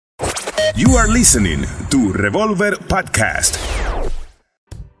You are listening to Revolver Podcast.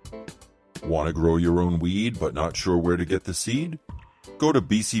 Want to grow your own weed but not sure where to get the seed? Go to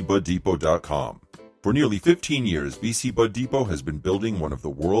bcbuddepot.com. For nearly 15 years, BC Bud Depot has been building one of the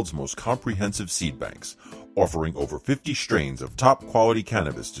world's most comprehensive seed banks, offering over 50 strains of top-quality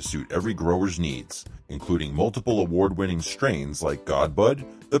cannabis to suit every grower's needs, including multiple award-winning strains like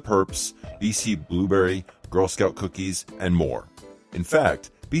Godbud, The Purps, BC Blueberry, Girl Scout Cookies, and more. In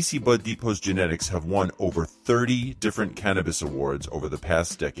fact, BC Bud Depot's genetics have won over 30 different cannabis awards over the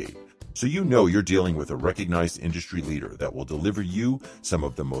past decade. So you know you're dealing with a recognized industry leader that will deliver you some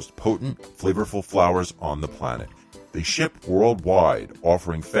of the most potent, flavorful flowers on the planet. They ship worldwide,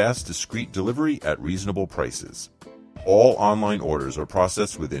 offering fast, discreet delivery at reasonable prices. All online orders are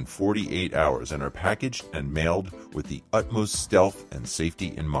processed within 48 hours and are packaged and mailed with the utmost stealth and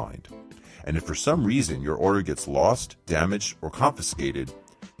safety in mind. And if for some reason your order gets lost, damaged, or confiscated,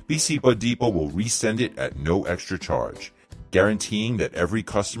 BC Bud Depot will resend it at no extra charge, guaranteeing that every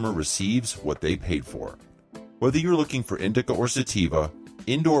customer receives what they paid for. Whether you're looking for indica or sativa,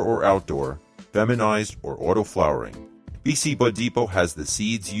 indoor or outdoor, feminized or auto flowering, BC Bud Depot has the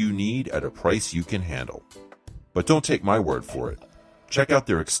seeds you need at a price you can handle. But don't take my word for it. Check out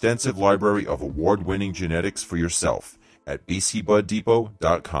their extensive library of award-winning genetics for yourself at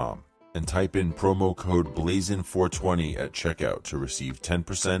bcbuddepot.com and type in promo code BLAZIN420 at checkout to receive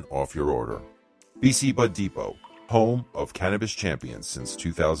 10% off your order. BC Bud Depot, home of cannabis champions since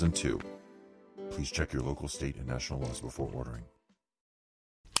 2002. Please check your local, state, and national laws before ordering.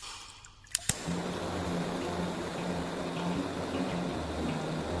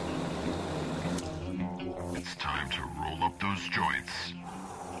 It's time to roll up those joints,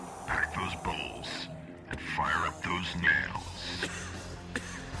 pack those bowls, and fire up those nails.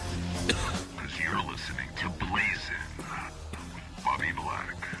 Because you're listening to Blazin', Bobby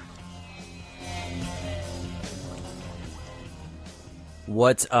Black.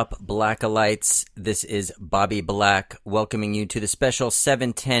 What's up, Blackalites? This is Bobby Black, welcoming you to the special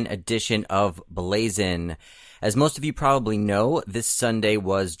 710 edition of Blazin'. As most of you probably know, this Sunday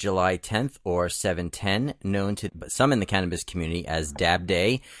was July 10th, or 710, known to some in the cannabis community as Dab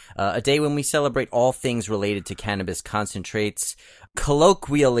Day, a day when we celebrate all things related to cannabis concentrates,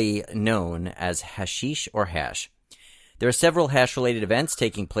 colloquially known as hashish or hash. There are several hash-related events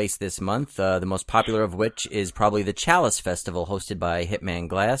taking place this month, the most popular of which is probably the Chalice Festival hosted by Hitman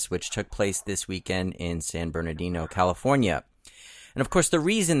Glass, which took place this weekend in San Bernardino, California. And of course, the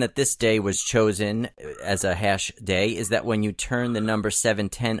reason that this day was chosen as a hash day is that when you turn the number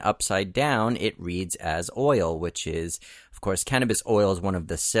 710 upside down, it reads as oil, which is, of course, cannabis oil is one of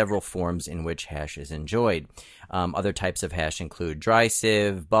the several forms in which hash is enjoyed. Other types of hash include dry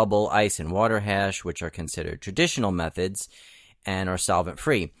sieve, bubble, ice, and water hash, which are considered traditional methods and are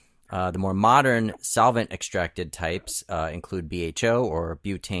solvent-free. The more modern solvent-extracted types include BHO, or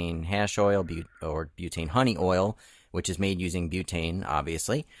butane hash oil, or butane honey oil, which is made using butane,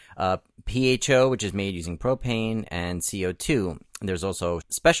 obviously, PHO, which is made using propane, and CO2. There's also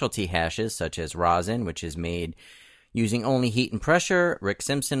specialty hashes, such as rosin, which is made using only heat and pressure, Rick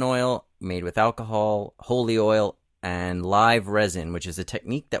Simpson oil, made with alcohol, holy oil, and live resin, which is a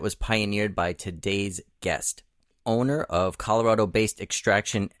technique that was pioneered by today's guest, owner of Colorado-based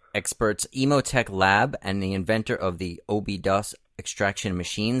extraction experts Emotek Lab and the inventor of the OB-DOS extraction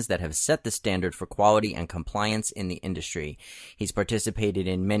machines that have set the standard for quality and compliance in the industry. He's participated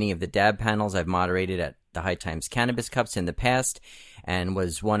in many of the dab panels I've moderated at the High Times Cannabis Cups in the past, and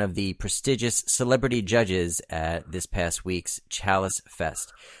was one of the prestigious celebrity judges at this past week's Chalice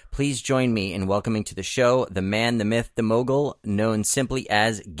Fest. Please join me in welcoming to the show the man, the myth, the mogul, known simply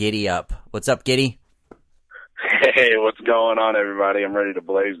as Giddyup. What's up, Giddy? Hey, what's going on, everybody? I'm ready to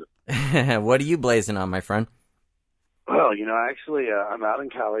blaze it. What are you blazing on, my friend? Well, actually, I'm out in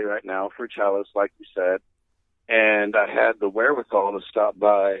Cali right now for Chalice, like you said, and I had the wherewithal to stop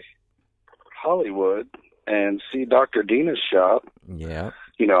by Hollywood and see Dr. Dina's shop. Yeah.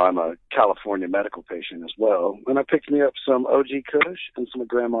 I'm a California medical patient as well, and I picked me up some OG Kush and some of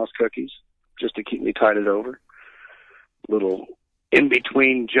Grandma's cookies just to keep me tided over. Little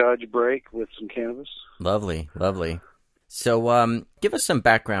in-between judge break with some cannabis. Lovely, lovely. So give us some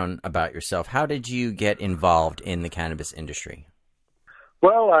background about yourself. How did you get involved in the cannabis industry?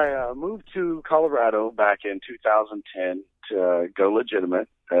 Well, I moved to Colorado back in 2010 to go legitimate,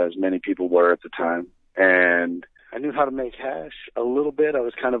 as many people were at the time. And I knew how to make hash a little bit. I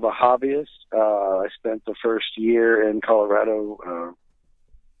was kind of a hobbyist. I spent the first year in Colorado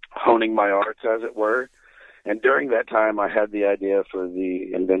honing my arts, as it were. And during that time, I had the idea for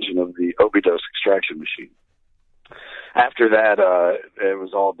the invention of the OB-DOS extraction machine. After that, it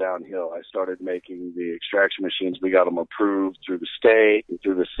was all downhill. I started making the extraction machines. We got them approved through the state and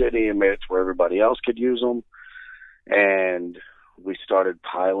through the city and made it to where everybody else could use them. And we started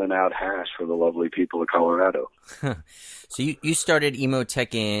piling out hash for the lovely people of Colorado. So you started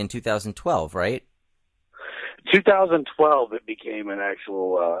Emotek in 2012, right? 2012, it became an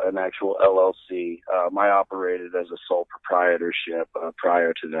actual LLC. I operated as a sole proprietorship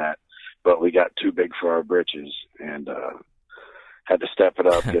prior to that, but we got too big for our britches and had to step it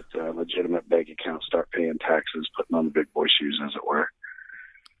up, get a legitimate bank account, start paying taxes, putting on the big boy shoes, as it were.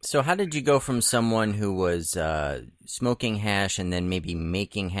 So how did you go from someone who was smoking hash and then maybe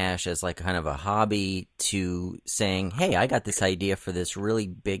making hash as like kind of a hobby to saying, hey, I got this idea for this really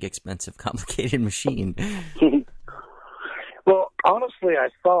big, expensive, complicated machine? Well, honestly, I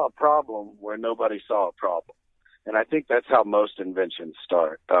saw a problem where nobody saw a problem. And I think that's how most inventions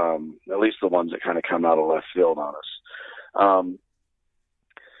start, at least the ones that kind of come out of left field on us.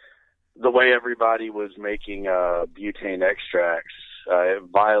 The way everybody was making butane extracts, it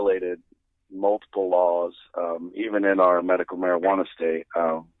violated multiple laws, even in our medical marijuana state,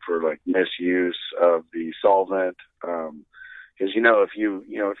 for like misuse of the solvent. Because if you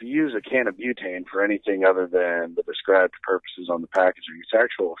use a can of butane for anything other than the prescribed purposes on the packaging, it's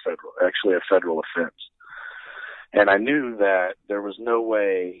actually a federal offense. And I knew that there was no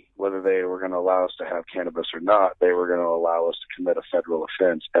way, whether they were going to allow us to have cannabis or not, they were going to allow us to commit a federal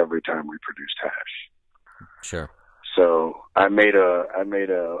offense every time we produced hash. Sure. So I made a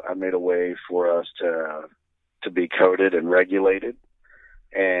way for us to be coded and regulated,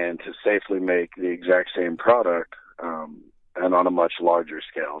 and to safely make the exact same product, and on a much larger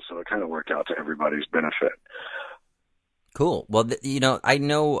scale. So it kind of worked out to everybody's benefit. Cool. Well, I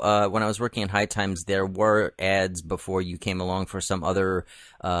know when I was working in High Times, there were ads before you came along for some other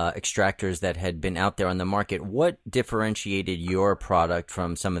extractors that had been out there on the market. What differentiated your product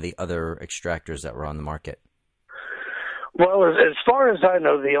from some of the other extractors that were on the market? Well, as far as I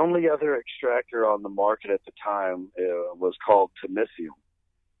know, the only other extractor on the market at the time was called Temisium.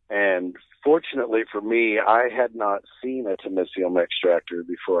 And fortunately for me, I had not seen a Temisium extractor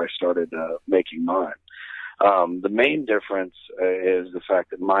before I started making mine. The main difference is the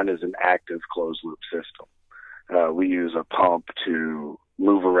fact that mine is an active closed-loop system. We use a pump to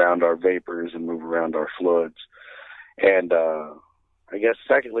move around our vapors and move around our fluids. And I guess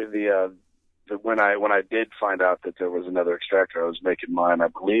secondly, when I did find out that there was another extractor, I was making mine. I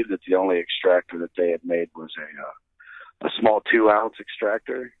believe that the only extractor that they had made was a small 2-ounce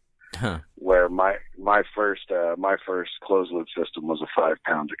extractor, where my first closed loop system was a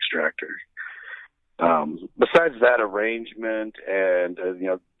 5-pound extractor. Besides that arrangement and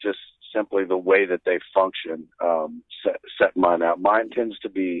just simply the way that they function, set mine out. Mine tends to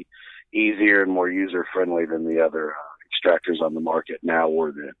be easier and more user friendly than the other extractors on the market now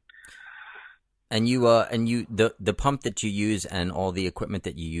or then. And the pump that you use and all the equipment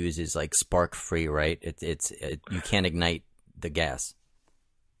that you use is like spark free, right? You can't ignite the gas.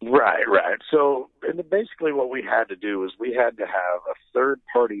 Right. So, basically what we had to do is we had to have a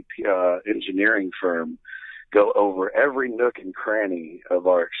third-party engineering firm go over every nook and cranny of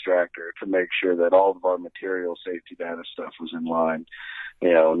our extractor to make sure that all of our material safety data stuff was in line.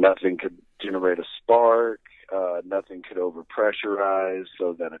 Nothing could generate a spark. Nothing could overpressurize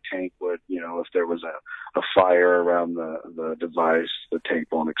so that a tank would, if there was a fire around the device, the tank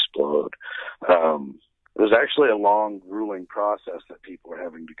won't explode. It was actually a long, grueling process that people were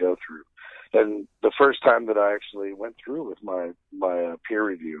having to go through. And the first time that I actually went through with my peer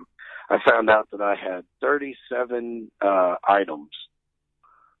review, I found out that I had 37 items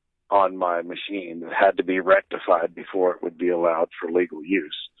on my machine that had to be rectified before it would be allowed for legal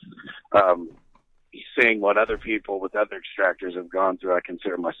use. Seeing what other people with other extractors have gone through, I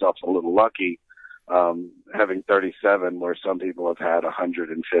consider myself a little lucky, having 37 where some people have had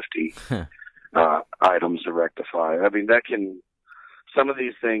 150 items to rectify. I mean, some of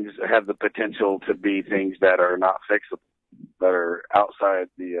these things have the potential to be things that are not fixable, that are outside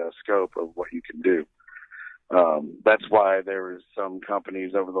the scope of what you can do. That's why there was some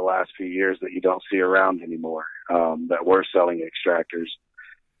companies over the last few years that you don't see around anymore, that were selling extractors,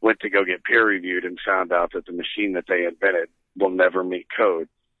 went to go get peer reviewed and found out that the machine that they invented will never meet code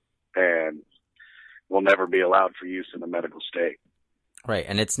and will never be allowed for use in the medical state. Right,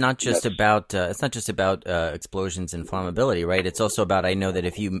 and it's not just about explosions and flammability, right? It's also about, I know that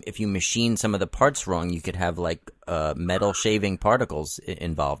if you machine some of the parts wrong, you could have like metal shaving particles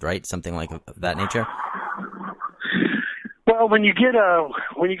involved, right? Something like that nature. Well, when you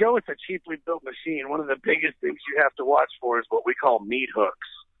go with a cheaply built machine, one of the biggest things you have to watch for is what we call meat hooks.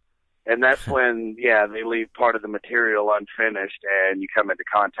 And that's when, they leave part of the material unfinished and you come into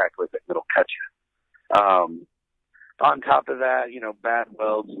contact with it and it'll cut you. On top of that, bad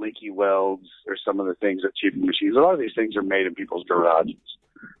welds, leaky welds are some of the things that cheapen machines. A lot of these things are made in people's garages.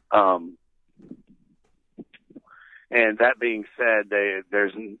 And that being said,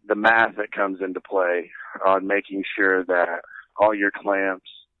 there's the math that comes into play on making sure that all your clamps,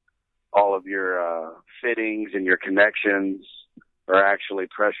 all of your fittings and your connections are actually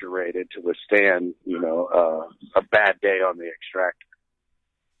pressure rated to withstand, a bad day on the extractor.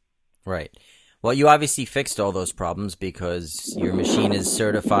 Right. Well, you obviously fixed all those problems because your machine is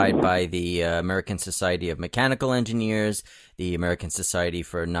certified by the American Society of Mechanical Engineers, the American Society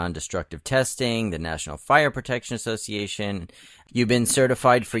for Non-Destructive Testing, the National Fire Protection Association. You've been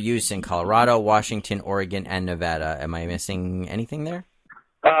certified for use in Colorado, Washington, Oregon, and Nevada. Am I missing anything there?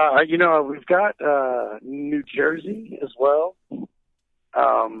 We've got New Jersey as well,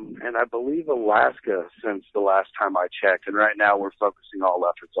 and I believe Alaska since the last time I checked. And right now we're focusing all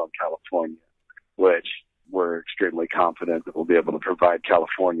efforts on California, which we're extremely confident that we'll be able to provide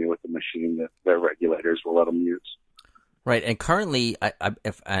California with the machine that their regulators will let them use. Right, and currently,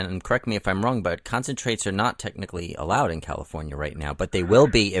 and correct me if I'm wrong, but concentrates are not technically allowed in California right now, but they will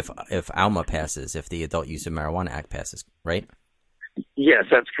be if ALMA passes, if the Adult Use of Marijuana Act passes, right? Yes,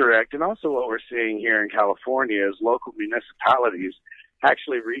 that's correct. And also what we're seeing here in California is local municipalities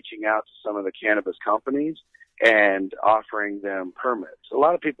actually reaching out to some of the cannabis companies and offering them permits. A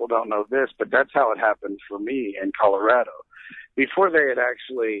lot of people don't know this, but that's how it happened for me in Colorado. Before they had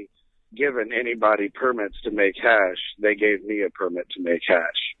actually given anybody permits to make hash, they gave me a permit to make hash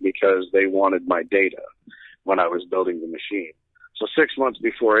because they wanted my data when I was building the machine. So 6 months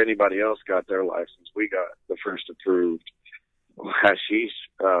before anybody else got their license, we got the first approved hashish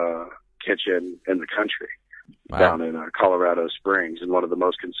kitchen in the country. Wow. Down in Colorado Springs, in one of the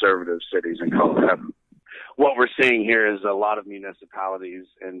most conservative cities in Colorado. What we're seeing here is a lot of municipalities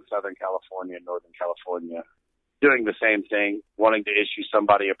in Southern California and Northern California doing the same thing, wanting to issue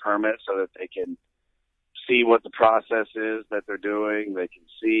somebody a permit so that they can see what the process is that they're doing. They can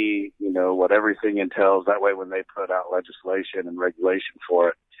see, what everything entails. That way when they put out legislation and regulation for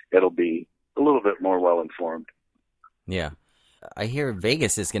it, it'll be a little bit more well-informed. Yeah. I hear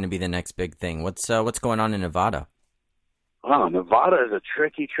Vegas is going to be the next big thing. What's going on in Nevada? Oh, Nevada is a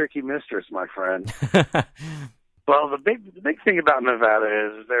tricky mistress, my friend. Well, the big thing about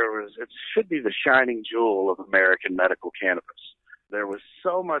Nevada is it should be the shining jewel of American medical cannabis. There was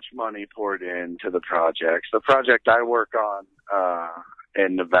so much money poured into the projects. The project I work on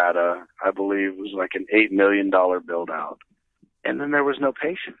in Nevada, I believe, was like an $8 million build out, and then there was no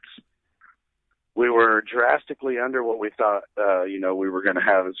patients. We were drastically under what we thought, we were going to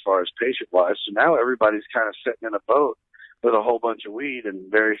have as far as patient-wise. So now everybody's kind of sitting in a boat with a whole bunch of weed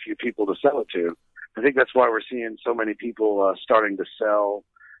and very few people to sell it to. I think that's why we're seeing so many people starting to sell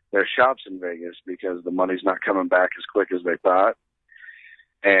their shops in Vegas, because the money's not coming back as quick as they thought.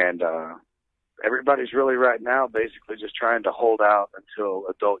 And everybody's really right now basically just trying to hold out until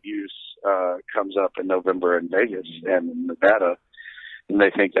adult use comes up in November in Vegas and in Nevada. And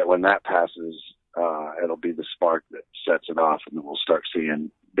they think that when that passes, it'll be the spark that sets it off, and then we'll start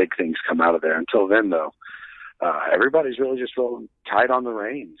seeing big things come out of there. Until then, though, everybody's really just rolling tight on the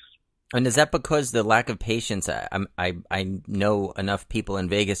reins. And is that because the lack of patience? I know enough people in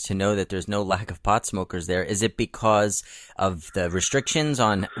Vegas to know that there's no lack of pot smokers there. Is it because of the restrictions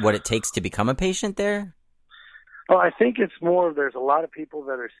on what it takes to become a patient there? Well, I think it's more, there's a lot of people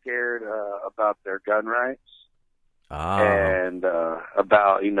that are scared about their gun rights. And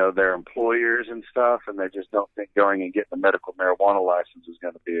about, their employers and stuff, and they just don't think going and getting a medical marijuana license is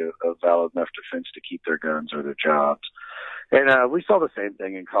going to be a valid enough defense to keep their guns or their jobs. And we saw the same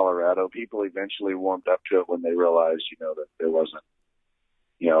thing in Colorado. People eventually warmed up to it when they realized, that there wasn't,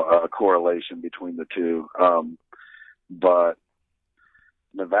 a correlation between the two. But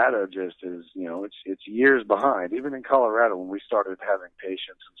Nevada just is, it's years behind. Even in Colorado, when we started having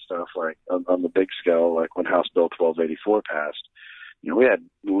patients and stuff like on the big scale, like when House Bill 1284 passed, we had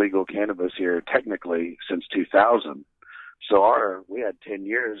legal cannabis here technically since 2000. So we had 10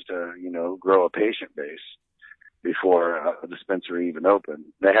 years to, grow a patient base before a dispensary even opened.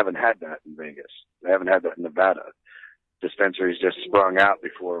 They haven't had that in Vegas. They haven't had that in Nevada. Dispensaries just sprung out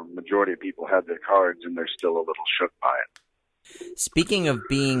before majority of people had their cards, and they're still a little shook by it. Speaking of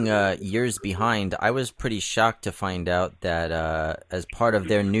being years behind, I was pretty shocked to find out that as part of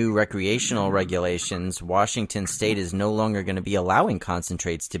their new recreational regulations, Washington State is no longer going to be allowing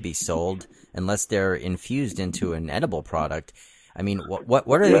concentrates to be sold unless they're infused into an edible product. I mean, what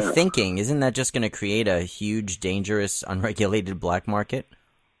are they thinking? Isn't that just going to create a huge, dangerous, unregulated black market?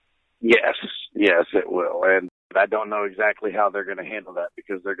 Yes, yes, it will. And I don't know exactly how they're going to handle that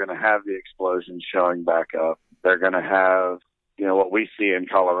because they're going to have the explosions showing back up. They're going to have, what we see in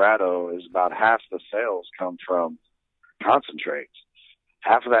Colorado is about half the sales come from concentrates.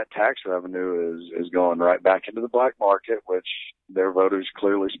 Half of that tax revenue is going right back into the black market, which their voters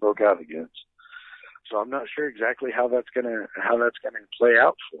clearly spoke out against. So I'm not sure exactly how that's going to play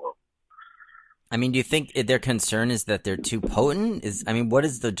out for them. I mean, do you think their concern is that they're too potent? What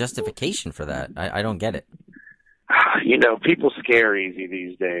is the justification for that? I don't get it. People scare easy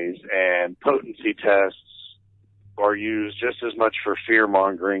these days, and potency tests are used just as much for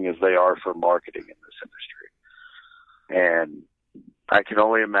fear-mongering as they are for marketing in this industry. And I can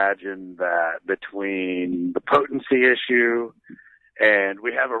only imagine that between the potency issue and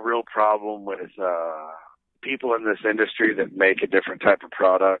we have a real problem with people in this industry that make a different type of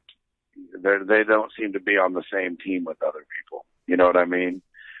product. They don't seem to be on the same team with other people. You know what I mean?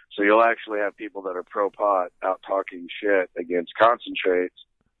 So you'll actually have people that are pro-pot out talking shit against concentrates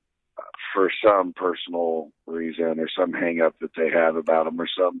for some personal reason or some hang-up that they have about them or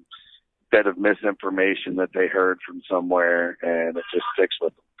some bit of misinformation that they heard from somewhere, and it just sticks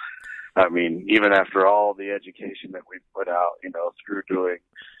with them. I mean, even after all the education that we've put out, through doing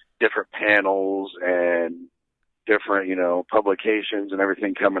different panels and different, publications and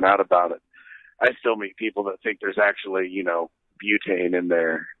everything coming out about it, I still meet people that think there's actually, butane in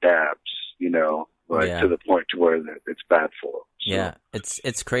their dabs, to the point to where it's bad for them. So. Yeah,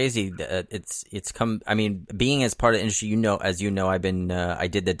 it's crazy. It's come. I mean, being as part of the industry, I've been. I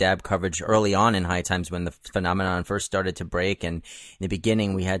did the dab coverage early on in High Times when the phenomenon first started to break, and in the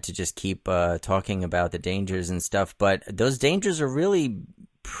beginning we had to just keep talking about the dangers and stuff. But those dangers are really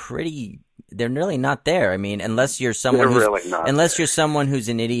pretty. They're really not there. I mean, unless you're someone who's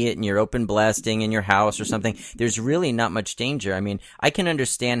an idiot and you're open blasting in your house or something, there's really not much danger. I mean, I can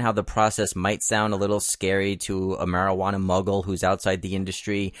understand how the process might sound a little scary to a marijuana muggle who's outside the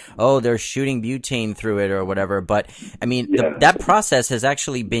industry. Oh, they're shooting butane through it or whatever. But I mean, that process has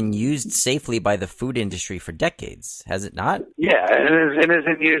actually been used safely by the food industry for decades, has it not? Yeah, it is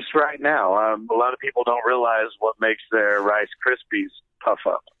in use right now. A lot of people don't realize what makes their Rice Krispies puff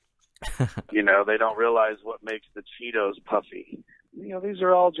up. They don't realize what makes the Cheetos puffy. These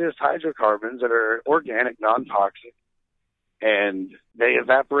are all just hydrocarbons that are organic, non-toxic, and they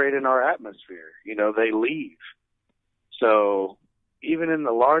evaporate in our atmosphere. They leave. So even in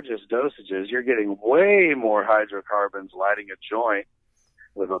the largest dosages, you're getting way more hydrocarbons lighting a joint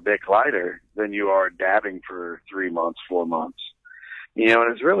with a Bic lighter than you are dabbing for 3 months, 4 months. And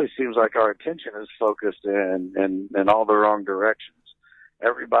it really seems like our attention is focused in all the wrong directions.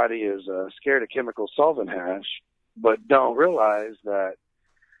 Everybody is scared of chemical solvent hash, but don't realize that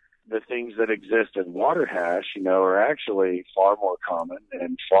the things that exist in water hash, are actually far more common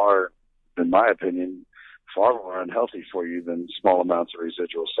and far, in my opinion, far more unhealthy for you than small amounts of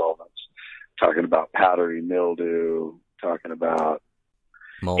residual solvents. Talking about powdery mildew, talking about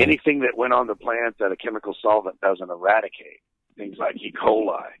mold. Anything that went on the plant that a chemical solvent doesn't eradicate. Things like E.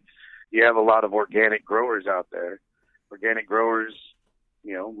 coli. You have a lot of organic growers out there. Organic growers,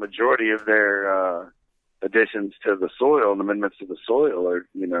 majority of their additions to the soil and amendments to the soil are,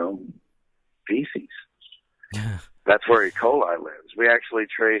 feces. That's where E. coli lives. We actually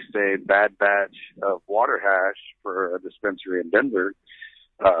traced a bad batch of water hash for a dispensary in Denver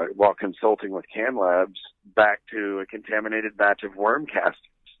while consulting with Can Labs back to a contaminated batch of worm castings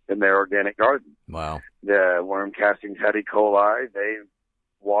in their organic garden. Wow. The worm castings had E. coli. They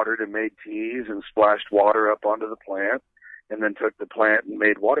watered and made teas and splashed water up onto the plant, and then took the plant and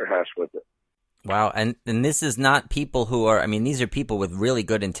made water hash with it. Wow, and this is not people who are, these are people with really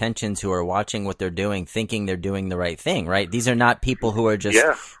good intentions who are watching what they're doing, thinking they're doing the right thing, right? These are not people who are just,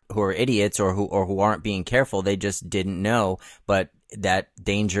 who are idiots or who aren't being careful. They just didn't know, but that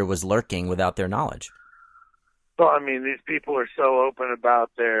danger was lurking without their knowledge. Well, these people are so open about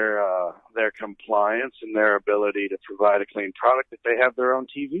their compliance and their ability to provide a clean product that they have their own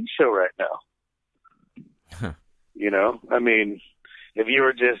TV show right now. Huh. If you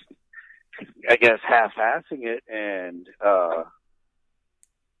were just, I guess, half-assing it and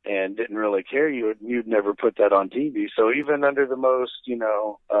didn't really care, you'd never put that on TV. So even under the most,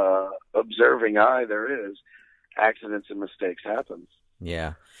 observing eye there is, accidents and mistakes happen.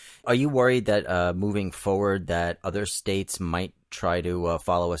 Yeah. Are you worried that moving forward that other states might try to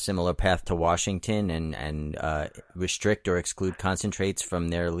follow a similar path to Washington and restrict or exclude concentrates from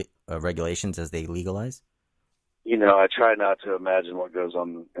their regulations as they legalize? I try not to imagine what goes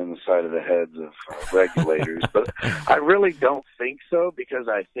on in the side of the heads of regulators, but I really don't think so, because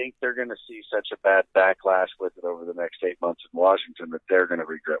I think they're going to see such a bad backlash with it over the next 8 months in Washington that they're going to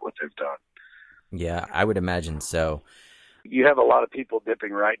regret what they've done. Yeah, I would imagine so. You have a lot of people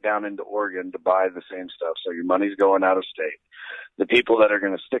dipping right down into Oregon to buy the same stuff, so your money's going out of state. The people that are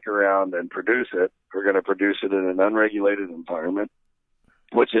going to stick around and produce it are going to produce it in an unregulated environment,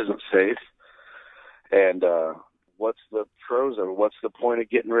 which isn't safe. And what's the pros of it? What's the point of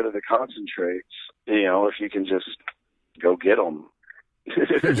getting rid of the concentrates, if you can just go get them?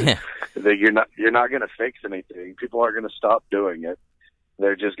 Yeah. You're not going to fix anything. People aren't going to stop doing it.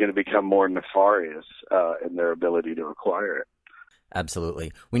 They're just going to become more nefarious in their ability to acquire it.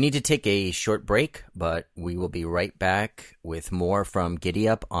 Absolutely. We need to take a short break, but we will be right back with more from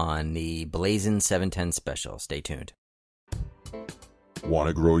Giddyup on the Blazin' 710 special. Stay tuned. Want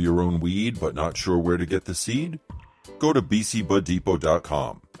to grow your own weed but not sure where to get the seed? Go to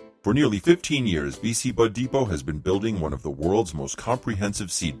bcbuddepot.com. For nearly 15 years, BC Bud Depot has been building one of the world's most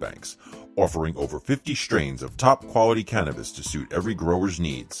comprehensive seed banks, offering over 50 strains of top-quality cannabis to suit every grower's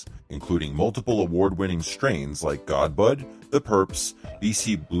needs, including multiple award-winning strains like Godbud, The Perps,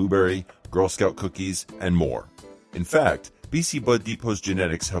 BC Blueberry, Girl Scout Cookies, and more. In fact, BC Bud Depot's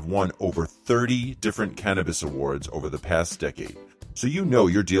genetics have won over 30 different cannabis awards over the past decade, so you know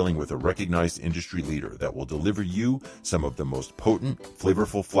you're dealing with a recognized industry leader that will deliver you some of the most potent,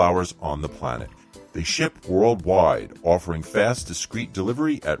 flavorful flowers on the planet. They ship worldwide, offering fast, discreet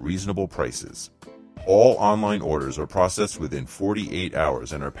delivery at reasonable prices. All online orders are processed within 48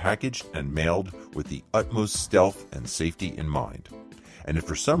 hours and are packaged and mailed with the utmost stealth and safety in mind. And if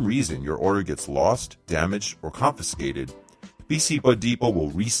for some reason your order gets lost, damaged, or confiscated, BC Bud Depot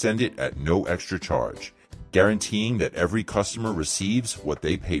will resend it at no extra charge, guaranteeing that every customer receives what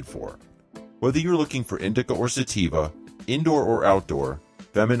they paid for. Whether you're looking for indica or sativa, indoor or outdoor,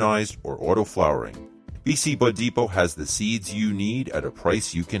 feminized or auto flowering, BC Bud Depot has the seeds you need at a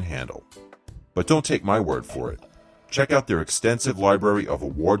price you can handle. But don't take my word for it. Check out their extensive library of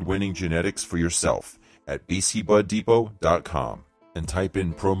award-winning genetics for yourself at bcbuddepot.com and type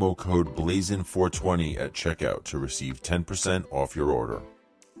in promo code BLAZIN420 at checkout to receive 10% off your order.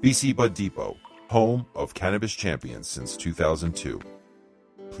 BC Bud Depot, home of cannabis champions since 2002.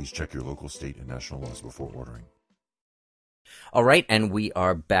 Please check your local, state, and national laws before ordering. All right, and we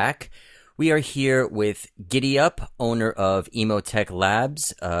are back. We are here with Giddyup, owner of Emotek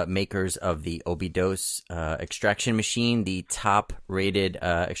Labs, makers of the Obidose extraction machine, the top-rated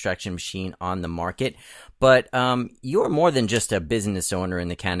extraction machine on the market. But you're more than just a business owner in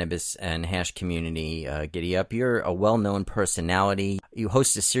the cannabis and hash community, Giddyup. You're a well-known personality. You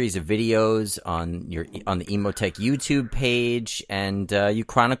host a series of videos on the Emotek YouTube page, and you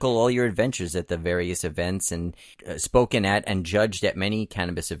chronicle all your adventures at the various events, and spoken at and judged at many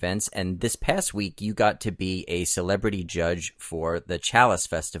cannabis events. And this past week, you got to be a celebrity judge for the Chalice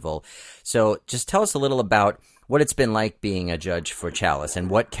Festival. So just tell us a little about what it's been like being a judge for Chalice, and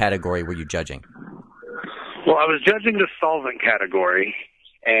what category were you judging? Well, I was judging the solvent category,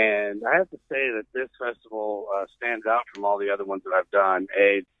 and I have to say that this festival stands out from all the other ones that I've done.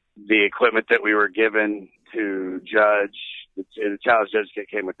 The equipment that we were given to judge, the Chalice Judge Kit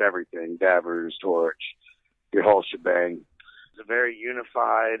came with everything, dabbers, torch, your whole shebang. It's a very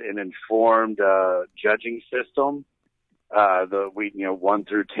unified and informed judging system. We 1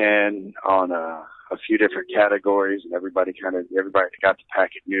 through 10 on a few different categories, and everybody that got the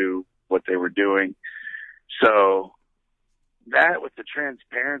packet knew what they were doing. So that, with the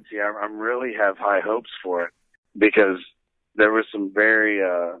transparency, I really have high hopes for it, because there was some very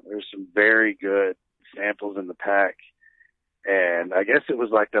good samples in the pack, and I guess it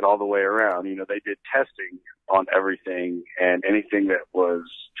was like that all the way around. They did testing on everything, and anything that was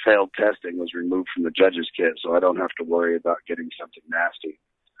failed testing was removed from the judge's kit, so I don't have to worry about getting something nasty.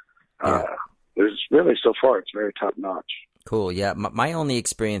 Yeah. There's really, so far, it's very top notch. Cool. Yeah. My only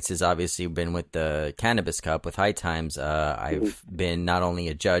experience has obviously been with the Cannabis Cup with High Times. I've been not only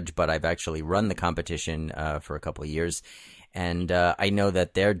a judge, but I've actually run the competition for a couple of years. And I know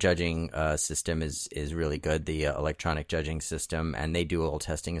that their judging system is really good, the electronic judging system, and they do a little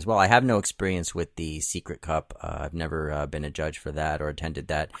testing as well. I have no experience with the Secret Cup. I've never been a judge for that or attended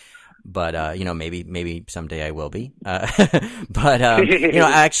that. But, maybe someday I will be. But,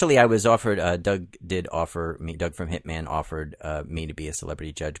 actually I was offered, Doug from Hitman offered me to be a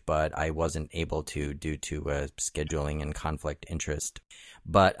celebrity judge, but I wasn't able to due to scheduling and conflict interest.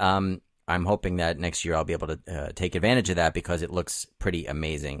 But I'm hoping that next year I'll be able to take advantage of that, because it looks pretty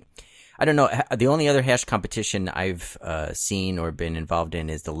amazing. I don't know. The only other hash competition I've seen or been involved in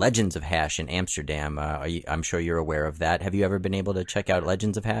is the Legends of Hash in Amsterdam. I'm sure you're aware of that. Have you ever been able to check out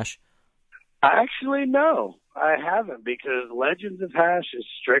Legends of Hash? Actually, no, I haven't, because Legends of Hash is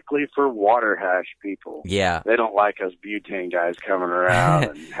strictly for water hash people. Yeah. They don't like us butane guys coming around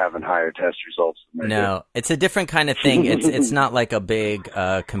and having higher test results than they No, it's a different kind of thing. It's not like a big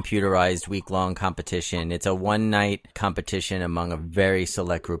computerized week-long competition. It's a one-night competition among a very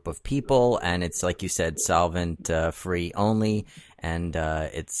select group of people, and it's, like you said, solvent free only. And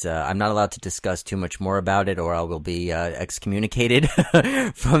I'm not allowed to discuss too much more about it, or I will be excommunicated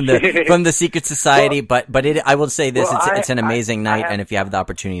from the secret society. Well, but I will say this: it's an amazing night, have, and if you have the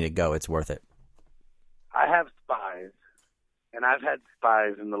opportunity to go, it's worth it. I have spies, and I've had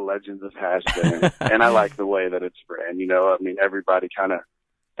spies in the Legends of Hash dinner, and I like the way that it's ran. You know, I mean, everybody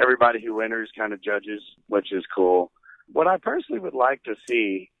who enters kind of judges, which is cool. What I personally would like to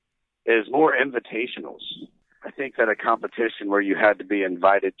see is more invitationals. I think that a competition where you had to be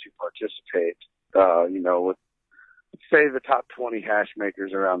invited to participate, with, say, the top 20 hash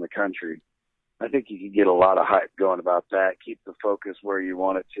makers around the country, I think you could get a lot of hype going about that, keep the focus where you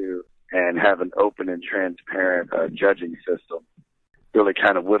want it to, and have an open and transparent judging system. Really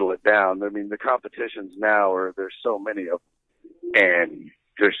kind of whittle it down. I mean, the competitions now there's so many of them, and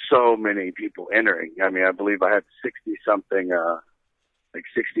there's so many people entering. I mean, I believe I had 60-something,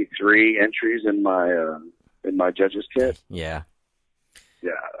 63 entries in my judges kit. Yeah.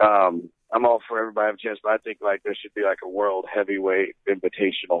 I'm all for everybody having a chance, but I think like there should be like a world heavyweight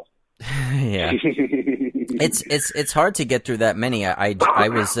invitational. Yeah. It's hard to get through that many. I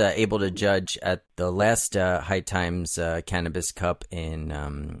was able to judge at the last High Times Cannabis Cup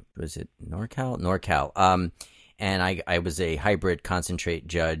in was it NorCal? And I was a hybrid concentrate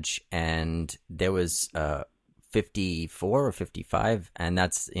judge, and there was 54 or 55, and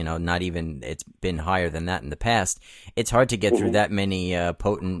that's, not even, it's been higher than that in the past. It's hard to get through that many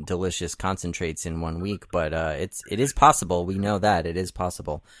potent, delicious concentrates in 1 week, but it is possible. We know that it is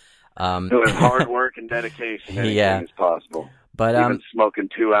possible. With hard work and dedication, anything is possible. But even smoking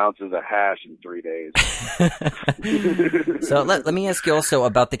 2 ounces of hash in 3 days. So let me ask you also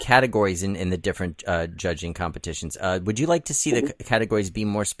about the categories in the different judging competitions. Would you like to see the categories be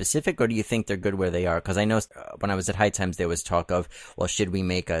more specific, or do you think they're good where they are? Because I know when I was at High Times, there was talk of, well, should we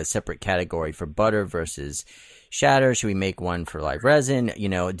make a separate category for butter versus shatter? Should we make one for live resin?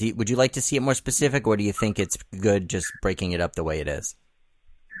 Would you like to see it more specific, or do you think it's good just breaking it up the way it is?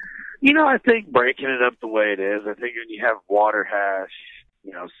 I think breaking it up the way it is, I think when you have water hash,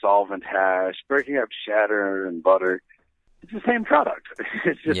 solvent hash, breaking up shatter and butter, it's the same product.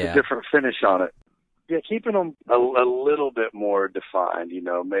 It's just a different finish on it. Yeah, keeping them a little bit more defined,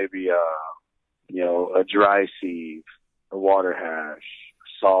 maybe, a dry sieve, a water hash,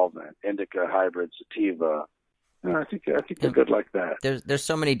 solvent, indica, hybrid, sativa. I think they're good like that. There's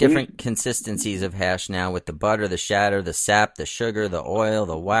so many different consistencies of hash now, with the butter, the shatter, the sap, the sugar, the oil,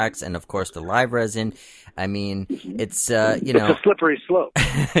 the wax, and of course the live resin. I mean, it's it's a slippery slope.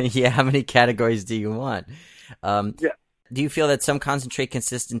 Yeah, how many categories do you want? Yeah. Do you feel that some concentrate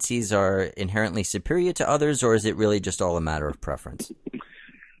consistencies are inherently superior to others, or is it really just all a matter of preference?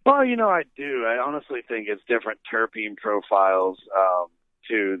 Well, I do. I honestly think it's different terpene profiles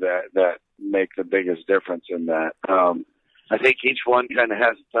too that make the biggest difference in that. I think each one kind of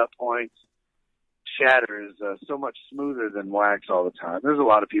has its up points. Shatter is so much smoother than wax all the time. There's a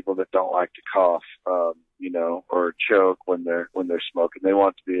lot of people that don't like to cough, or choke when they're smoking. They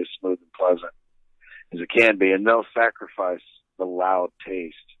want it to be as smooth and pleasant as it can be, and they'll sacrifice the loud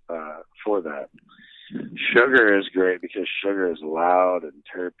taste for that. Sugar is great because sugar is loud and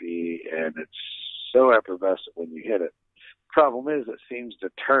terpy, and it's so effervescent when you hit it. Problem is, it seems to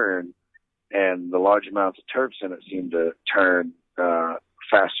turn, and the large amounts of terps in it seem to turn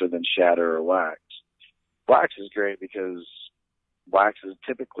faster than shatter or wax. Wax is great because wax is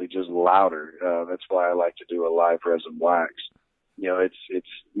typically just louder. That's why I like to do a live resin wax. It's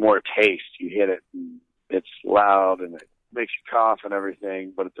more taste. You hit it, and it's loud, and it makes you cough and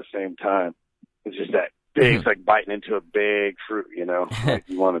everything, but at the same time, it's just that big, it's like biting into a big fruit, like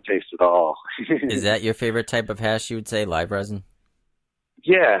you want to taste it all. Is that your favorite type of hash, you would say, live resin?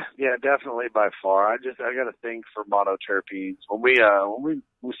 Yeah, definitely by far. I got a thing for monoterpenes. When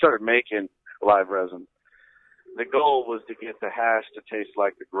we started making live resin, the goal was to get the hash to taste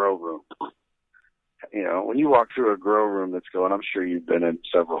like the grow room. When you walk through a grow room that's going, I'm sure you've been in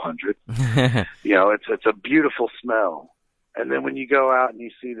several hundred, it's a beautiful smell. And then when you go out and you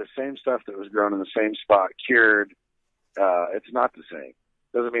see the same stuff that was grown in the same spot cured, it's not the same.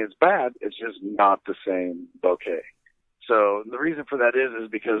 Doesn't mean it's bad. It's just not the same bouquet. So the reason for that is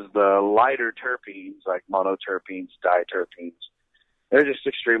because the lighter terpenes, like monoterpenes, diterpenes, they're just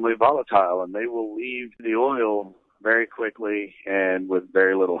extremely volatile, and they will leave the oil very quickly and with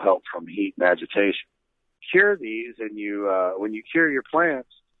very little help from heat and agitation. Cure these, and when you cure your plants,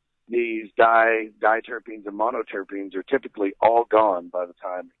 these diterpenes and monoterpenes are typically all gone by the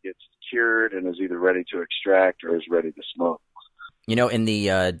time it gets cured and is either ready to extract or is ready to smoke. You know, in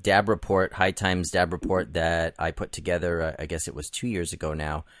the DAB report, High Times DAB report that I put together, I guess it was 2 years ago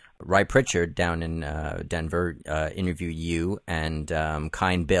now, Ry Pritchard down in Denver interviewed you and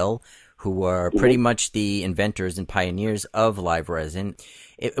Kind Bill, who were pretty much the inventors and pioneers of live resin.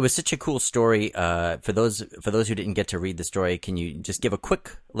 It was such a cool story. For those who didn't get to read the story, can you just give a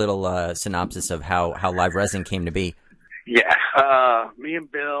quick little synopsis of how live resin came to be? Yeah, me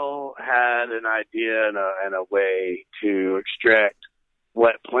and Bill had an idea and a way to extract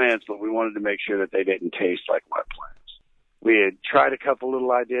wet plants, but we wanted to make sure that they didn't taste like wet plants. We had tried a couple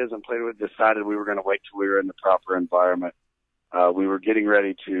little ideas and played with, decided we were going to wait till we were in the proper environment. We were getting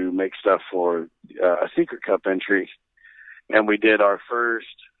ready to make stuff for a Secret Cup entry, and we did our first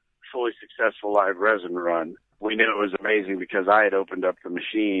fully successful live resin run. We knew it was amazing because I had opened up the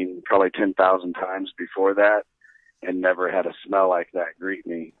machine probably 10,000 times before that and never had a smell like that greet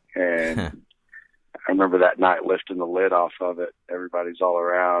me. And I remember that night lifting the lid off of it. Everybody's all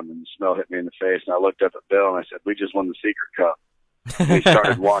around, and the smell hit me in the face. And I looked up at Bill, and I said, "We just won the Secret Cup." And he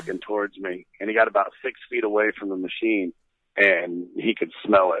started walking towards me, and he got about 6 feet away from the machine, and he could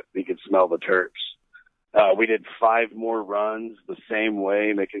smell it. He could smell the terps. We did 5 more runs the same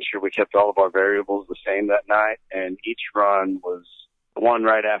way, making sure we kept all of our variables the same that night. And each run was one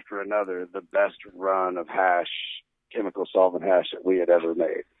right after another, the best run of hash, chemical solvent hash that we had ever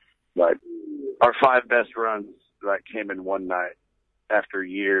made. Like, our 5 best runs came in one night after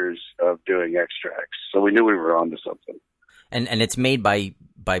years of doing extracts. So we knew we were onto something. And it's made by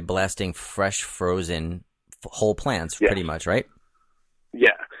blasting fresh frozen whole plants, pretty much, right? Yeah.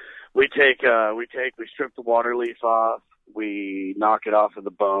 We strip the water leaf off, we knock it off of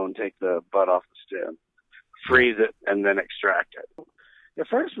the bone, take the bud off the stem, freeze it, and then extract it. At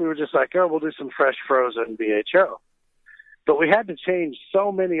first we were just like, oh, we'll do some fresh frozen BHO. But we had to change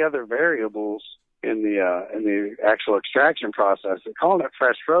so many other variables in the actual extraction process, and calling it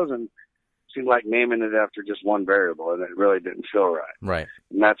fresh frozen seemed like naming it after just one variable, and it really didn't feel right. Right.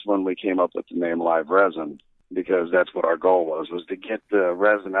 And that's when we came up with the name live resin, because that's what our goal was to get the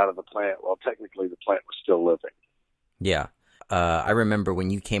resin out of the plant while technically the plant was still living. Yeah. I remember when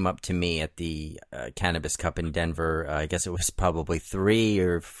you came up to me at the Cannabis Cup in Denver, I guess it was probably 3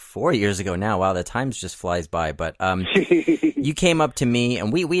 or 4 years ago now. Wow, the time just flies by. But you came up to me,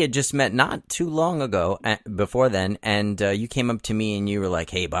 and we had just met not too long ago before then, and you came up to me and you were like,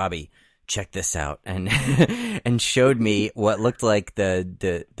 "Hey, Bobby, check this out," and and showed me what looked like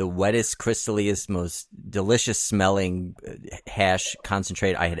the wettest, crystaliest, most delicious smelling hash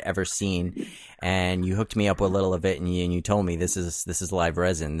concentrate I had ever seen. And you hooked me up with a little of it, and you told me this is live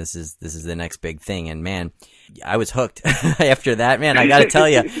resin. This is the next big thing. And man, I was hooked. After that, man, I got to tell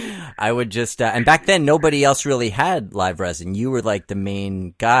you, I would just and back then nobody else really had live resin. You were like the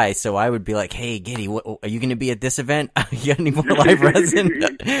main guy, so I would be like, "Hey, Giddy, are you going to be at this event? You got any more live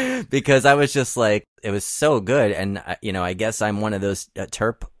resin?" Because I was just like, it was so good. And I guess I'm one of those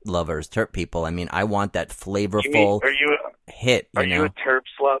terp lovers, terp people. I mean, I want that flavorful hit. Are you a terp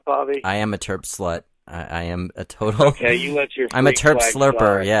slut, Bobby? I am a terp slut. I am a total. Okay, you let your. I'm a terp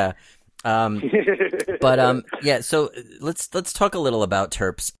slurper. Slide. Yeah. Yeah. So let's talk a little about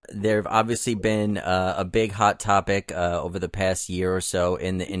terps. There've obviously been a big hot topic over the past year or so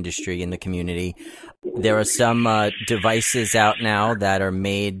in the industry, in the community. There are some devices out now that are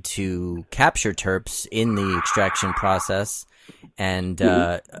made to capture terps in the extraction process. And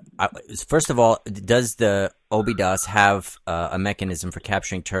first of all, does the OB-DOS have a mechanism for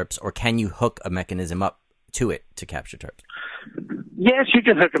capturing terps, or can you hook a mechanism up to it to capture terps? Yes, you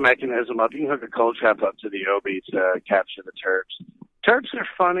can hook a mechanism up. You can hook a cold trap up to the OB to capture the terps. Terps are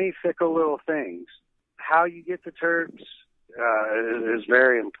funny, fickle little things. How you get the terps is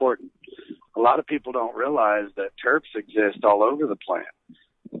very important. A lot of people don't realize that terps exist all over the plant.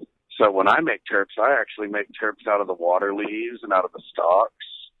 So when I make terps, I actually make terps out of the water leaves and out of the stalks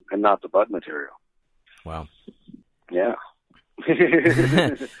and not the bud material. Wow. Yeah.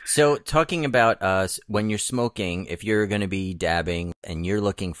 So talking about when you're smoking, if you're going to be dabbing and you're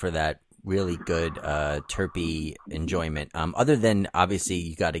looking for that really good terpy enjoyment. Other than obviously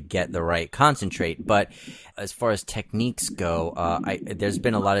you got to get the right concentrate, but as far as techniques go, there's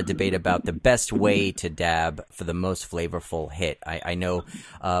been a lot of debate about the best way to dab for the most flavorful hit. I know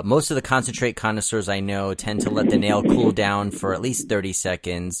most of the concentrate connoisseurs I know tend to let the nail cool down for at least 30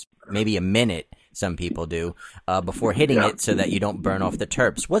 seconds, maybe a minute. Some people do before hitting it so that you don't burn off the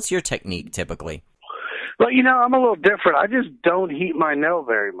terps. What's your technique typically? Well, I'm a little different. I just don't heat my nail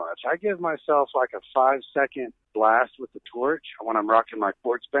very much. I give myself like a 5-second blast with the torch when I'm rocking my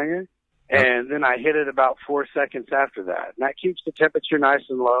quartz banger, and then I hit it about 4 seconds after that. And that keeps the temperature nice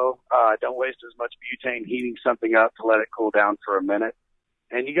and low. Don't waste as much butane heating something up to let it cool down for a minute.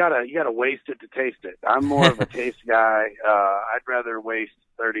 And you gotta waste it to taste it. I'm more of a taste guy. I'd rather waste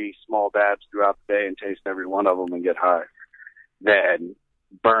 30 small dabs throughout the day and taste every one of them and get high than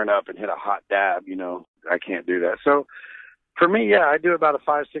burn up and hit a hot dab. I can't do that. So for me, I do about a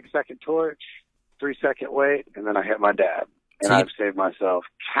 5-6 second torch, 3-second wait, and then I hit my dab. And I've saved myself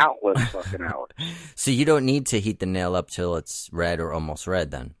countless fucking hours. So you don't need to heat the nail up till it's red or almost red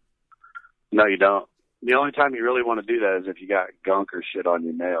then? No, you don't. The only time you really want to do that is if you got gunk or shit on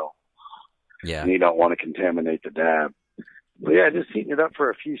your nail. Yeah. And you don't want to contaminate the dab. But just heating it up for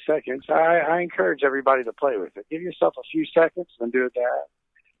a few seconds. I encourage everybody to play with it. Give yourself a few seconds and do a dab.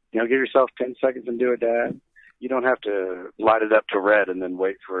 Give yourself 10 seconds and do a dab. You don't have to light it up to red and then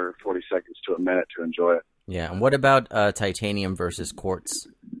wait for 40 seconds to a minute to enjoy it. Yeah. And what about titanium versus quartz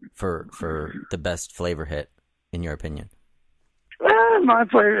for the best flavor hit, in your opinion? My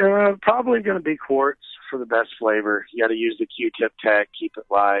flavor, probably going to be quartz for the best flavor. You got to use the Q-tip tech, keep it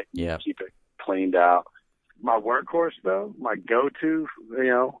light, keep it cleaned out. My workhorse, though, my go-to,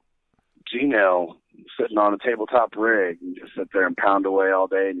 G-nail sitting on a tabletop rig. You just sit there and pound away all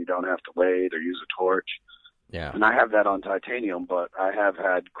day, and you don't have to wait or use a torch. Yeah. And I have that on titanium, but I have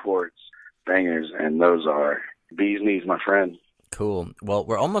had quartz bangers, and those are bee's knees, my friend. Cool. Well,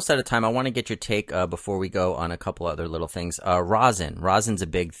 we're almost out of time. I want to get your take before we go on a couple other little things. Rosin. Rosin's a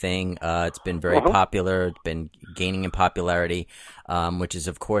big thing. It's been very popular. It's been gaining in popularity, which is,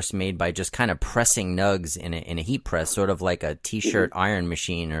 of course, made by just kind of pressing nugs in a heat press, sort of like a T-shirt iron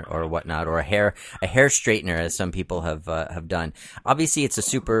machine or whatnot, or a hair straightener, as some people have done. Obviously, it's a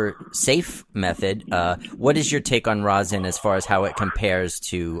super safe method. What is your take on rosin as far as how it compares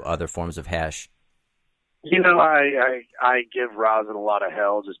to other forms of hash? I give rosin a lot of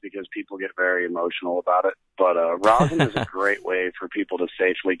hell just because people get very emotional about it. But rosin is a great way for people to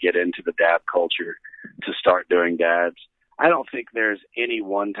safely get into the dab culture, to start doing dabs. I don't think there's any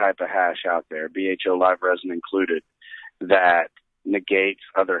one type of hash out there, BHO live resin included, that negates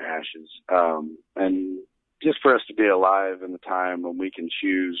other hashes. And just for us to be alive in the time when we can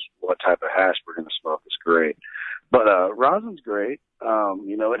choose what type of hash we're going to smoke is great. But rosin's great.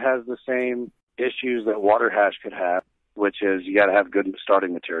 It has the same issues that water hash could have, which is you got to have good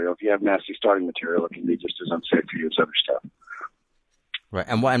starting material. If you have nasty starting material, it can be just as unsafe for you as other stuff. Right.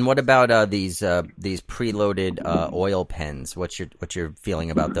 And what about these preloaded oil pens? What's your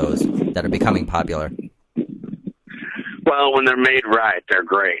feeling about those that are becoming popular? Well, when they're made right, they're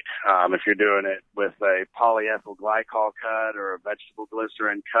great. If you're doing it with a polyethyl glycol cut or a vegetable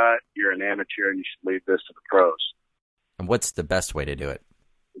glycerin cut, you're an amateur and you should leave this to the pros. And what's the best way to do it?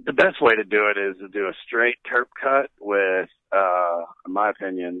 The best way to do it is to do a straight terp cut with, in my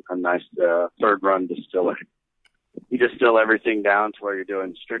opinion, a nice third run distiller. You distill everything down to where you're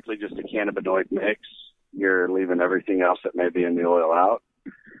doing strictly just a cannabinoid mix. You're leaving everything else that may be in the oil out.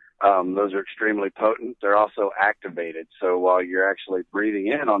 Those are extremely potent. They're also activated. So while you're actually breathing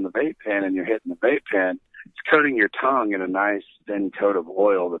in on the vape pen and you're hitting the vape pen, it's coating your tongue in a nice thin coat of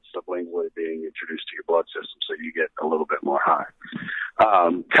oil that's sublingually being introduced to your blood system, so you get a little bit more high.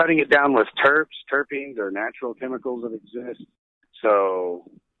 Cutting it down with terpenes are natural chemicals that exist. So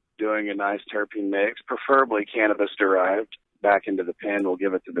doing a nice terpene mix, preferably cannabis-derived, back into the pen will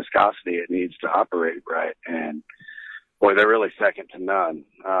give it the viscosity it needs to operate right. And boy, they're really second to none.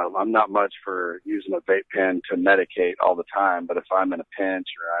 I'm not much for using a vape pen to medicate all the time, but if I'm in a pinch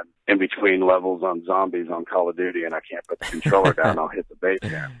or I'm in between levels on zombies on Call of Duty and I can't put the controller down, I'll hit the vape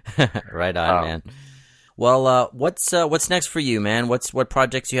pen. Right on, man. Well, what's next for you, man? What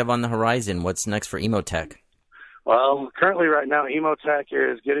projects you have on the horizon? What's next for Emotek? Well, currently right now, Emotek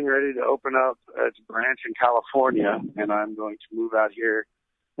is getting ready to open up its branch in California, and I'm going to move out here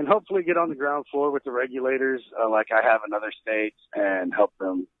and hopefully get on the ground floor with the regulators like I have in other states and help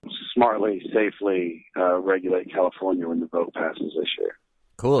them smartly, safely regulate California when the vote passes this year.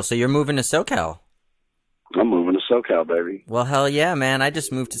 Cool. So you're moving to SoCal? I'm moving to SoCal, baby. Well, hell yeah, man. I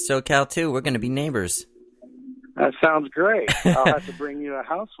just moved to SoCal, too. We're going to be neighbors. That sounds great. I'll have to bring you a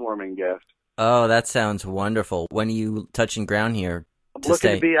housewarming gift. Oh, that sounds wonderful. When are you touching ground here I'm to looking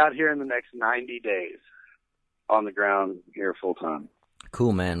stay? to be out here in the next 90 days on the ground here full time.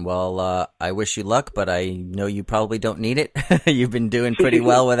 Cool, man. Well, I wish you luck, but I know you probably don't need it. You've been doing pretty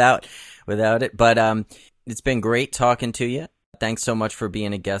well without it. But it's been great talking to you. Thanks so much for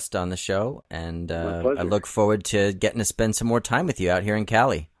being a guest on the show, and I look forward to getting to spend some more time with you out here in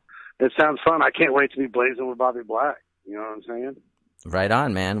Cali. It sounds fun. I can't wait to be blazing with Bobby Black. You know what I'm saying? Right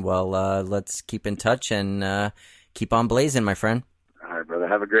on, man. Well, let's keep in touch and keep on blazing, my friend. All right, brother.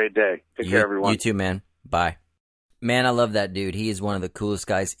 Have a great day. Take care, everyone. You too, man. Bye. Man, I love that dude. He is one of the coolest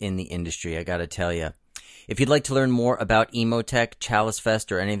guys in the industry, I gotta tell you. If you'd like to learn more about Emotek, Chalice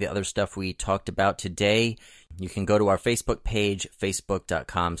Fest, or any of the other stuff we talked about today, you can go to our Facebook page,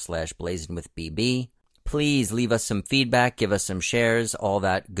 facebook.com/blazingwithbb. Please leave us some feedback, give us some shares, all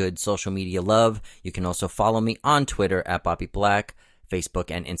that good social media love. You can also follow me on Twitter at Bobby Black,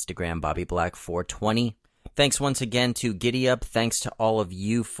 Facebook and Instagram, Bobby Black 420. Thanks once again to Giddyup. Thanks to all of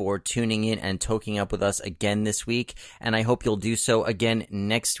you for tuning in and toking up with us again this week, and I hope you'll do so again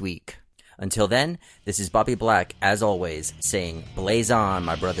next week. Until then, this is Bobby Black, as always, saying blaze on,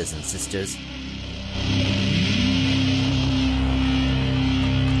 my brothers and sisters.